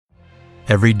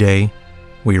Every day,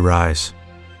 we rise,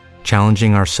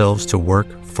 challenging ourselves to work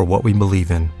for what we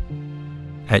believe in.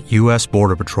 At U.S.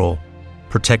 Border Patrol,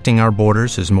 protecting our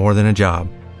borders is more than a job.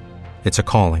 It's a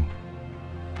calling.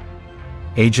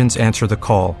 Agents answer the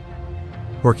call,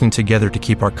 working together to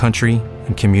keep our country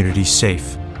and communities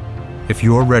safe. If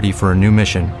you're ready for a new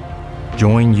mission,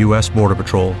 join U.S. Border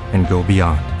Patrol and go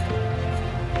beyond.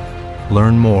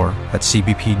 Learn more at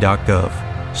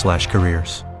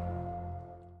cbp.gov/careers.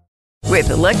 With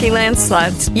the Lucky Land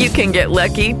Slots, you can get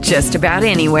lucky just about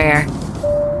anywhere.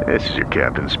 This is your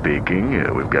captain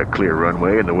speaking. We've got clear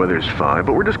runway and the weather's fine,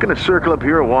 but we're just going to circle up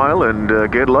here a while and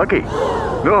get lucky.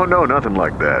 No, nothing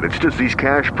like that. It's just these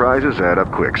cash prizes add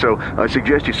up quick. So I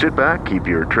suggest you sit back, keep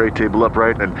your tray table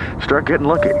upright, and start getting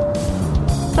lucky.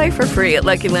 Play for free at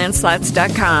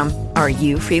LuckyLandSlots.com. Are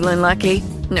you feeling lucky?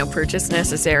 No purchase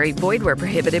necessary. Void where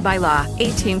prohibited by law.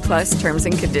 18+ terms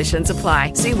and conditions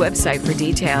apply. See website for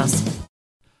details.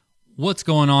 What's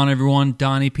going on, everyone?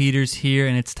 Donnie Peters here,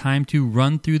 and it's time to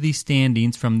run through the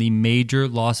standings from the major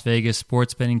Las Vegas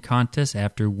sports betting contest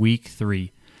after Week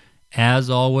 3. As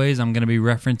always, I'm going to be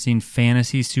referencing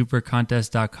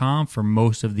FantasySuperContest.com for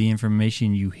most of the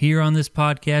information you hear on this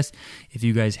podcast. If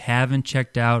you guys haven't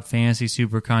checked out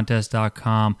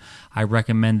FantasySuperContest.com, I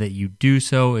recommend that you do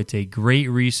so. It's a great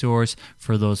resource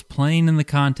for those playing in the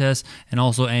contest and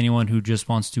also anyone who just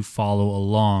wants to follow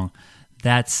along.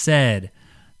 That said,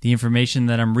 the information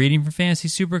that I'm reading from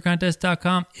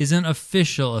FantasySuperContest.com isn't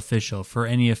official. For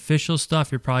any official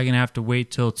stuff, you're probably going to have to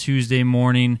wait till Tuesday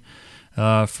morning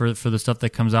for the stuff that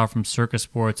comes out from Circa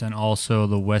Sports and also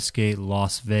the Westgate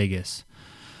Las Vegas.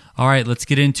 All right, let's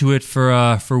get into it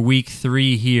for Week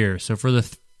 3 here. So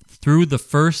through the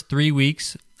first 3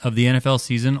 weeks of the NFL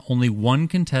season, only one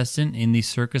contestant in the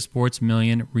Circa Sports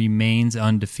Million remains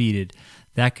undefeated.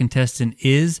 That contestant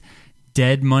is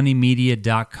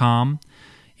DeadMoneyMedia.com.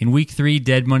 In Week 3,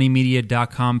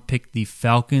 DeadMoneyMedia.com picked the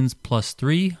Falcons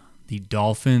 +3, the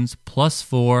Dolphins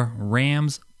 +4,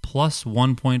 Rams plus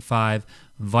 1.5,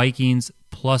 Vikings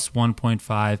plus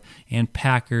 1.5, and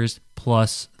Packers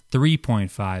plus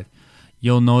 3.5.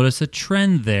 You'll notice a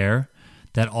trend there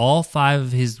that all 5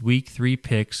 of his Week 3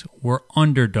 picks were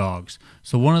underdogs.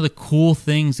 So one of the cool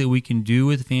things that we can do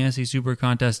with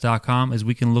FantasySuperContest.com is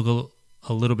we can look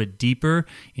a little bit deeper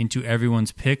into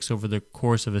everyone's picks over the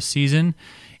course of a season.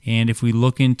 And if we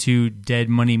look into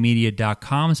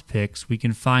DeadMoneyMedia.com's picks, we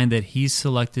can find that he's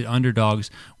selected underdogs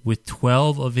with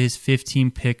 12 of his 15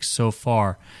 picks so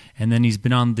far. And then he's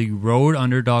been on the road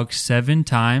underdog 7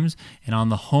 times and on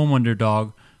the home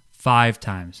underdog 5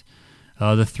 times.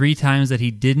 The 3 times that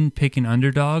he didn't pick an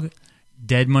underdog,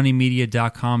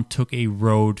 DeadMoneyMedia.com took a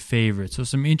road favorite. So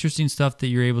some interesting stuff that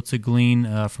you're able to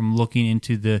glean from looking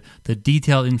into the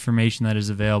detailed information that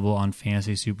is available on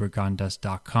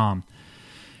FantasySuperContest.com.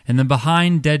 And then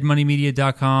behind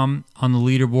DeadMoneyMedia.com on the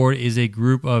leaderboard is a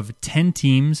group of 10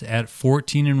 teams at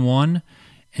 14-1,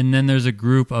 and then there's a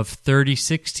group of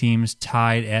 36 teams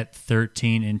tied at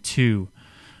 13-2.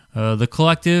 The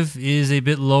collective is a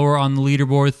bit lower on the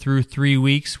leaderboard through 3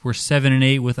 weeks. We're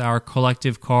 7-8 with our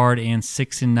collective card and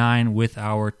 6-9 with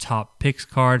our top picks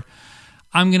card.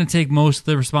 I'm going to take most of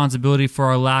the responsibility for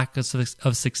our lack of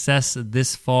success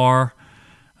this far.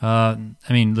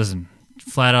 Listen,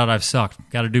 flat out, I've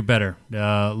sucked. Got to do better.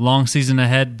 Long season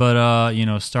ahead, but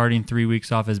starting 3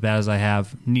 weeks off as bad as I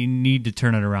have, need to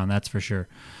turn it around. That's for sure.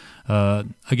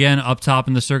 Again, up top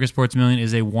in the Circa Sports Million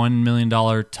is a $1 million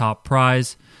top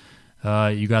prize.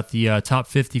 You got the top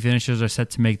 50 finishers are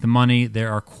set to make the money.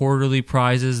 There are quarterly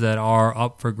prizes that are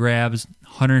up for grabs: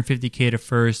 $150K to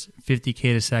first,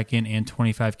 $50K to second, and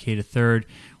 $25K to third.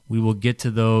 We will get to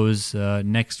those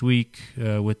next week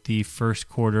with the first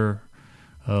quarter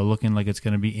looking like it's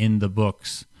going to be in the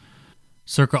books.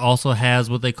 Circa also has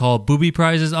what they call booby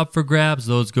prizes up for grabs.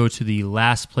 Those go to the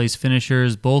last place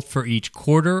finishers, both for each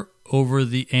quarter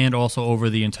and also over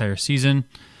the entire season.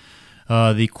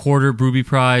 The quarter booby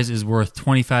prize is worth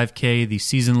 $25K. The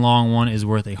season-long one is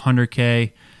worth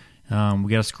 $100K.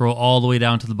 We got to scroll all the way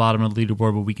down to the bottom of the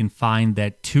leaderboard, but we can find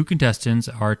that 2 contestants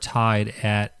are tied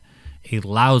at a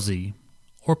lousy,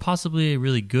 or possibly a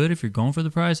really good if you're going for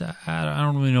the prize. I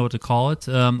don't really know what to call it.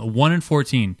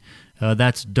 1-14.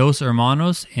 That's Dos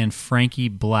Hermanos and Frankie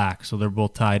Black. So they're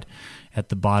both tied at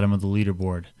the bottom of the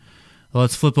leaderboard.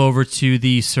 Let's flip over to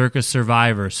the Circa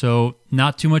Survivor. So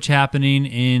not too much happening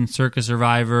in Circa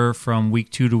Survivor from Week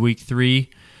 2 to Week 3.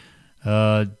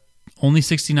 Only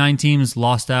 69 teams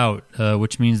lost out,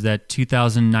 which means that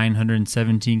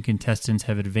 2,917 contestants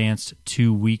have advanced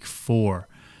to Week 4.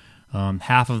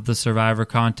 Half of the Survivor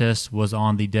contest was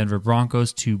on the Denver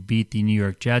Broncos to beat the New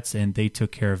York Jets, and they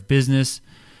took care of business.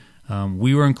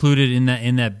 We were included in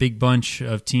that big bunch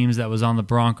of teams that was on the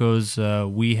Broncos.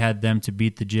 We had them to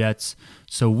beat the Jets,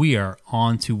 so we are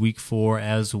on to Week 4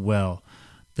 as well.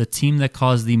 The team that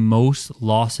caused the most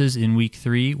losses in Week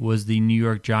 3 was the New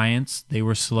York Giants. They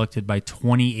were selected by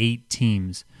 28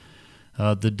 teams.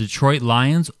 The Detroit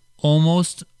Lions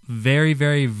almost very,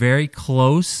 very, very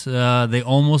close. They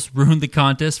almost ruined the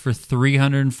contest for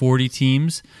 340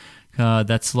 teams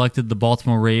that selected the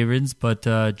Baltimore Ravens, but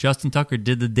Justin Tucker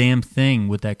did the damn thing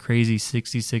with that crazy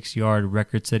 66-yard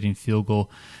record-setting field goal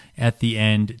at the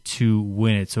end to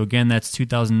win it. So again, that's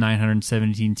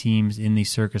 2,917 teams in the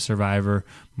Circa Survivor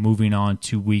moving on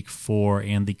to Week 4,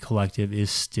 and the collective is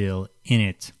still in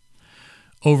it.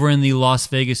 Over in the Las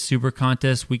Vegas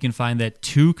SuperContest, we can find that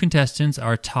 2 contestants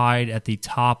are tied at the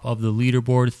top of the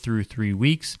leaderboard through 3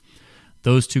 weeks.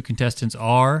 Those 2 contestants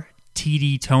are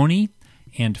TD Tony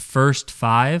and First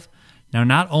 5. Now,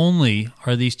 not only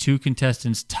are these 2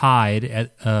 contestants tied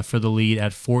for the lead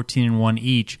at 14-1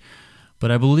 each, but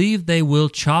I believe they will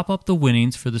chop up the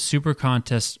winnings for the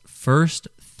SuperContest first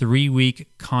 3-week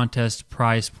contest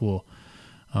prize pool.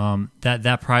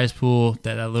 That prize pool,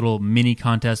 that little mini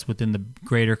contest within the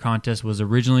greater contest, was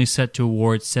originally set to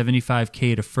award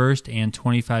 $75K to first and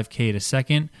 $25K to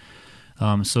second.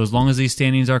 So as long as these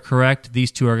standings are correct,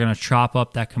 these 2 are going to chop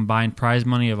up that combined prize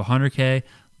money of $100K.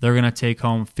 They're going to take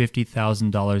home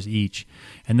 $50,000 each.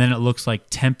 And then it looks like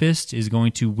Tempest is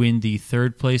going to win the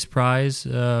 3rd place prize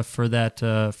for that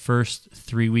first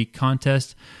 3-week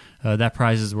contest. That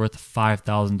prize is worth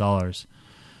 $5,000.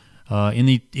 In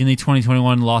the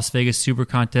 2021 Las Vegas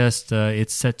SuperContest,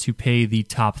 it's set to pay the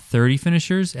top 30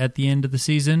 finishers at the end of the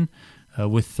season,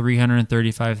 with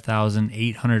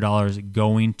 $335,800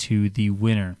 going to the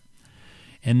winner.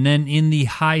 And then in the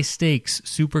high-stakes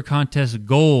SuperContest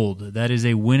Gold, that is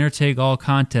a winner-take-all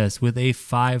contest with a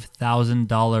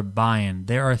 $5,000 buy-in.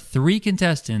 There are 3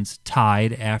 contestants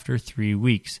tied after 3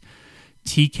 weeks.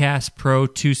 TCAS Pro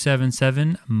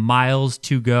 277, Miles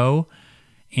to Go,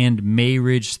 and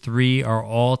Mayridge 3 are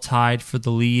all tied for the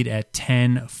lead at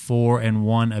 10, 4, and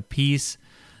 1 apiece.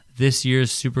 This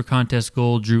year's SuperContest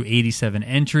Gold drew 87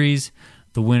 entries.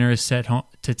 The winner is set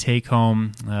to take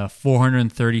home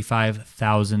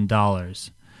 $435,000.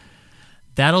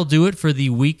 That'll do it for the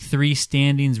Week 3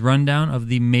 standings rundown of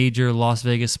the major Las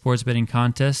Vegas sports betting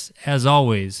contests. As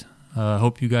always,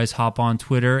 hope you guys hop on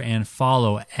Twitter and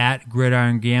follow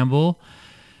 @GridironGamble.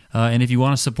 And if you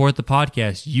want to support the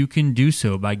podcast, you can do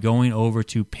so by going over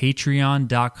to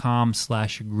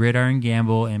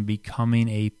patreon.com/GridironGamble and becoming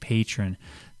a patron.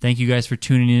 Thank you guys for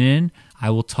tuning in. I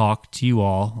will talk to you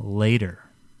all later.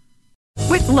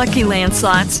 With Lucky Land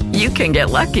Slots, you can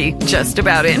get lucky just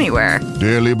about anywhere.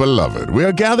 Dearly beloved, we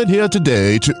are gathered here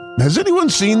today to... Has anyone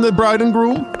seen the bride and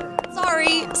groom?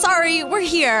 Sorry, we're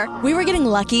here. We were getting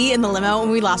lucky in the limo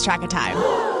and we lost track of time.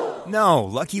 No,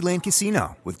 Lucky Land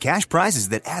Casino, with cash prizes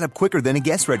that add up quicker than a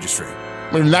guest registry.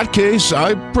 In that case,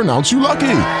 I pronounce you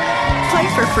lucky.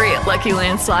 Play for free at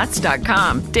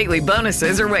LuckyLandSlots.com. Daily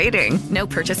bonuses are waiting. No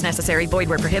purchase necessary. Void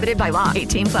where prohibited by law.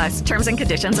 18+. Terms and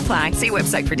conditions apply. See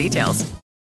website for details.